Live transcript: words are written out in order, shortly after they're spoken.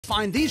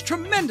Find these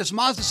tremendous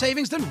Mazda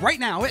savings then right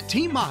now at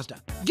Team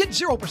Mazda. Get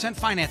 0%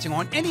 financing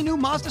on any new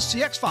Mazda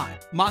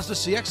CX-5, Mazda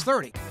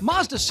CX-30,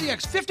 Mazda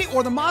CX-50,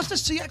 or the Mazda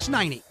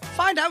CX-90.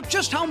 Find out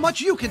just how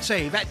much you can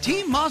save at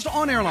Team Mazda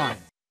on Airline.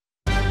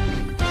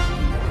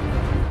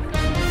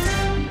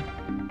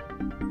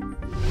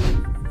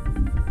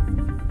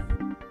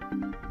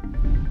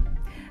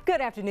 Good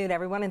afternoon,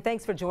 everyone, and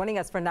thanks for joining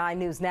us for 9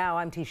 News Now.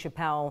 I'm T.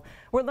 Chappelle.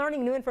 We're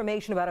learning new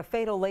information about a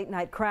fatal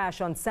late-night crash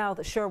on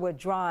South Sherwood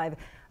Drive.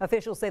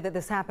 Officials say that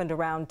this happened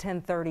around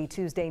 10:30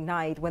 Tuesday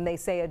night when they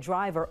say a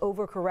driver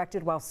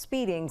overcorrected while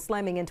speeding,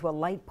 slamming into a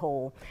light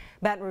pole.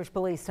 Baton Rouge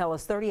police tell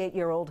us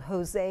 38-year-old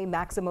Jose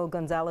Maximo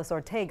Gonzalez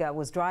Ortega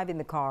was driving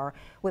the car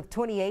with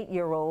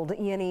 28-year-old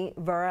Iani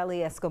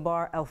Varela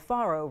Escobar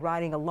Alfaro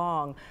riding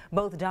along.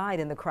 Both died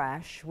in the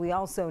crash. We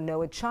also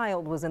know a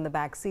child was in the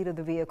back seat of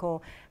the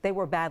vehicle. They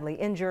were badly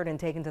injured and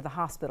taken to the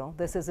hospital.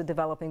 This is a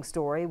developing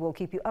story. We'll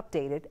keep you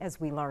updated as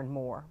we learn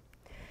more.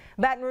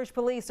 Baton Rouge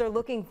police are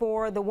looking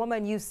for the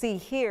woman you see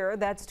here.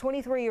 That's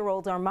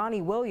 23-year-old Armani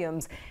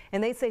Williams,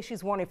 and they say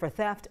she's wanted for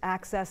theft,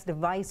 access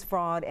device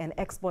fraud, and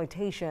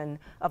exploitation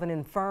of an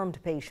infirmed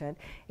patient.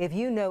 If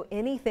you know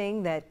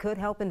anything that could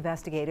help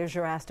investigators,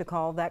 you're asked to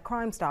call that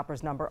Crime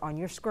Stoppers number on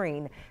your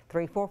screen,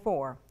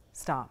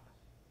 344-STOP.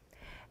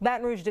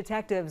 Baton Rouge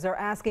detectives are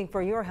asking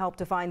for your help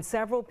to find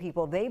several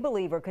people they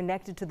believe are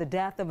connected to the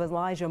death of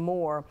Elijah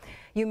Moore.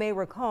 You may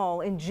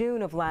recall in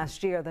June of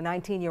last year, the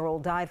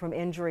 19-year-old died from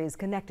injuries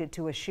connected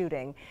to a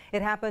shooting.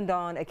 It happened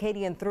on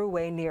Acadian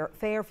Thruway near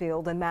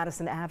Fairfield and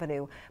Madison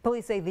Avenue.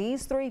 Police say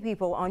these 3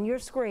 people on your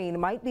screen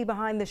might be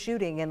behind the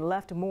shooting and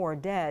left Moore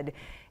dead.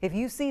 If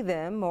you see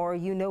them or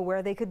you know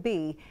where they could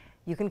be,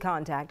 you can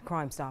contact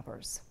Crime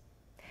Stoppers.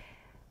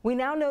 We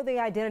now know the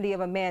identity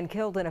of a man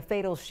killed in a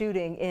fatal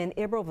shooting in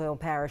Iberville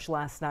Parish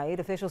last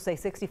night. Officials say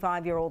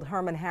 65-year-old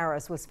Herman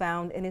Harris was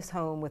found in his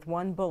home with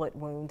 1 bullet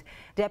wound.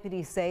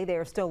 Deputies say they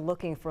are still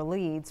looking for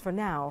leads. For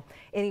now,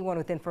 anyone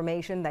with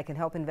information that can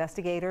help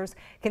investigators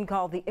can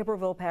call the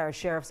Iberville Parish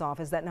Sheriff's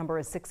Office. That number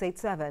is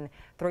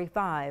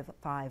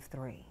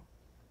 687-3553.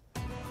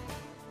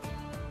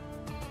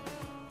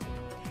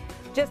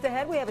 Just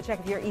ahead, we have a check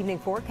of your evening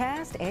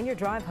forecast and your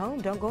drive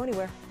home. Don't go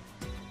anywhere.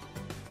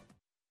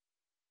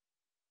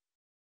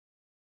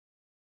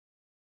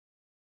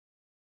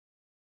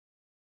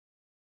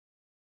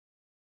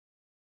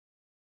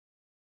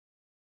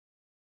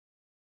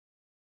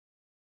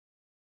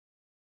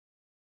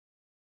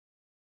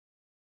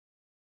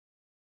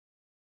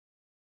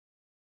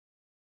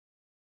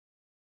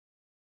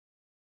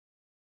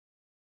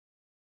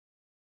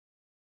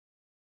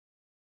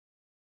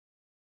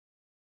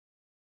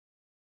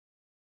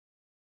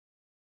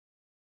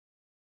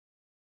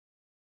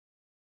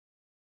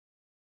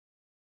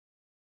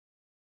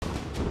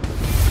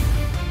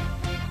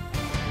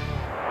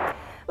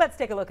 Let's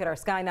take a look at our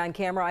Sky 9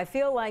 camera. I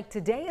feel like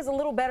today is a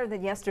little better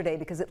than yesterday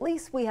because at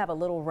least we have a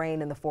little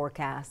rain in the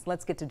forecast.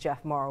 Let's get to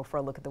Jeff Morrow for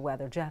a look at the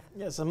weather. Jeff?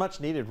 Yes, a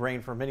much needed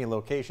rain for many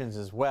locations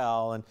as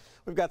well. And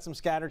we've got some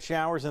scattered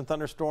showers and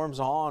thunderstorms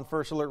on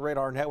First Alert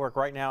Radar Network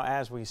right now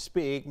as we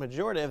speak.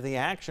 Majority of the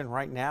action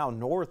right now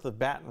north of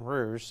Baton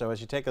Rouge. So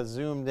as you take a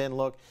zoomed in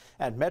look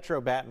at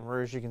Metro Baton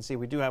Rouge, you can see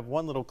we do have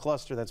one little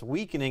cluster that's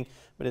weakening,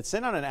 but it's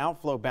in on an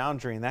outflow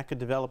boundary, and that could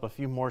develop a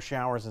few more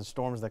showers and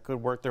storms that could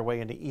work their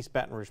way into East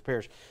Baton Rouge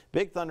Parish.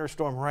 Big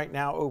thunderstorm right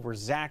now over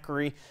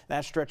Zachary.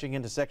 That's stretching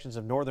into sections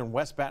of northern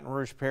West Baton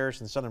Rouge Parish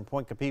and southern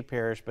Point Capee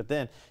Parish. But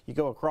then you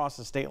go across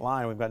the state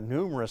line. We've got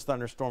numerous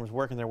thunderstorms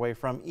working their way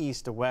from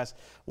east to west.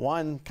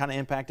 One kind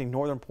of impacting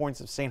northern points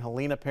of St.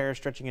 Helena Parish,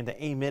 stretching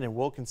into Amen and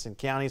Wilkinson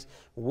counties.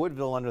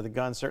 Woodville under the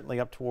gun, certainly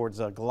up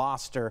towards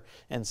Gloucester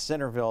and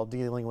Centerville,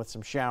 dealing with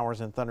some showers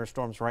and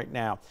thunderstorms right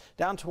now.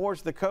 Down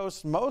towards the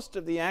coast, most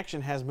of the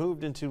action has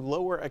moved into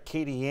lower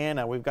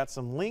Acadiana. We've got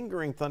some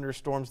lingering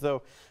thunderstorms,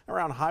 though,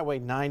 around Highway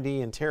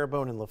 90 and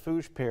Terrebonne and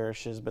Lafourche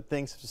parishes, but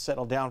things have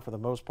settled down for the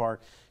most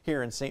part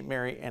here in St.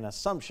 Mary and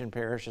Assumption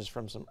parishes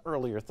from some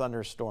earlier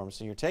thunderstorms.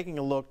 So you're taking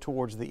a look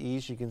towards the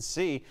east. You can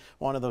see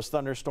one of those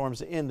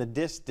thunderstorms in the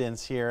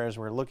distance here as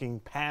we're looking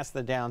past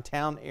the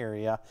downtown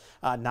area.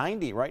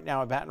 90 right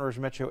now at Baton Rouge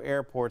Metro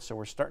Airport, so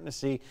we're starting to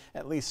see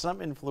at least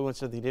some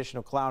influence of the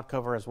additional cloud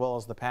cover as well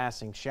as the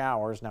passing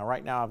showers. Now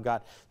right now I've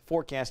got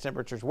forecast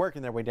temperatures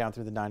working their way down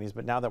through the 90s,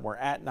 but now that we're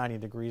at 90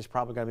 degrees,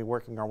 probably going to be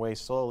working our way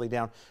slowly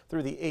down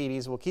through the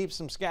 80s. We'll keep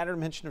some scattered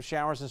mention of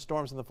showers and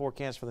storms in the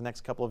forecast for the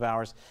next couple of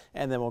hours,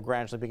 and then we'll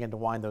gradually begin to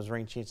wind those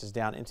rain chances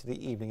down into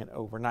the evening and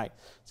overnight.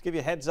 Let's give you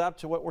a heads up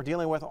to what we're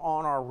dealing with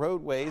on our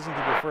roadways and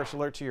give you a first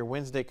alert to your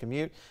Wednesday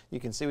commute. You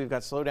can see we've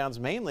got slowdowns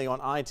mainly on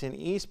I-10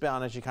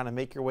 eastbound as you kind of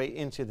make your way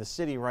into the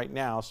city right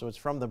now. So it's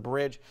from the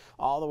bridge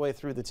all the way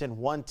through the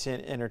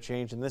 10-110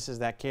 interchange, and this is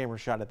that camera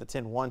shot at the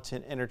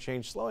 10-110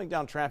 interchange, slowing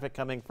down traffic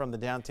coming from the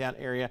downtown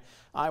area.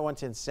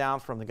 I-110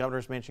 south from the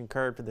Governor's Mansion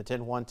curve to the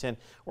 10-110.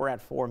 We're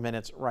at 4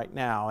 minutes right right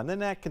now. And then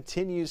that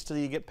continues till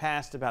you get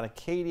past about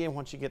Acadia.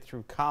 Once you get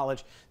through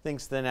College,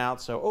 things thin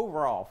out. So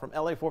overall, from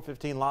LA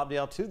 415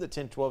 Lobdell to the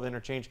 1012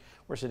 interchange,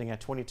 we're sitting at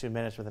 22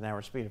 minutes with an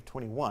average speed of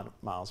 21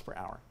 miles per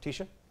hour.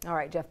 Tisha? All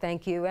right, Jeff,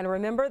 thank you. And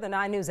remember, the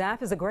 9 News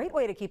app is a great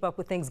way to keep up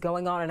with things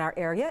going on in our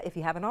area. If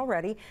you haven't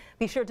already,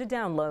 be sure to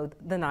download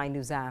the 9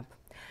 News app.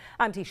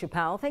 I'm Tisha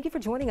Powell. Thank you for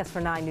joining us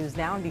for 9 News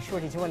Now, and be sure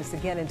to join us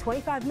again in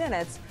 25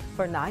 minutes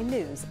for 9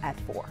 News at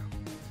 4.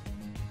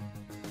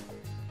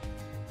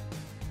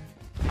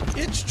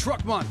 It's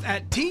Truck Month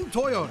at Team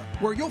Toyota,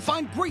 where you'll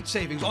find great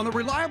savings on the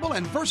reliable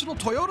and versatile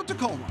Toyota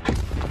Tacoma.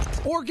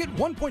 Or get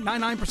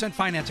 1.99%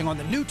 financing on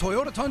the new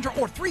Toyota Tundra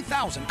or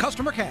 $3,000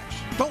 customer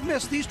cash. Don't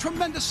miss these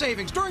tremendous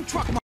savings during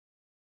Truck Month.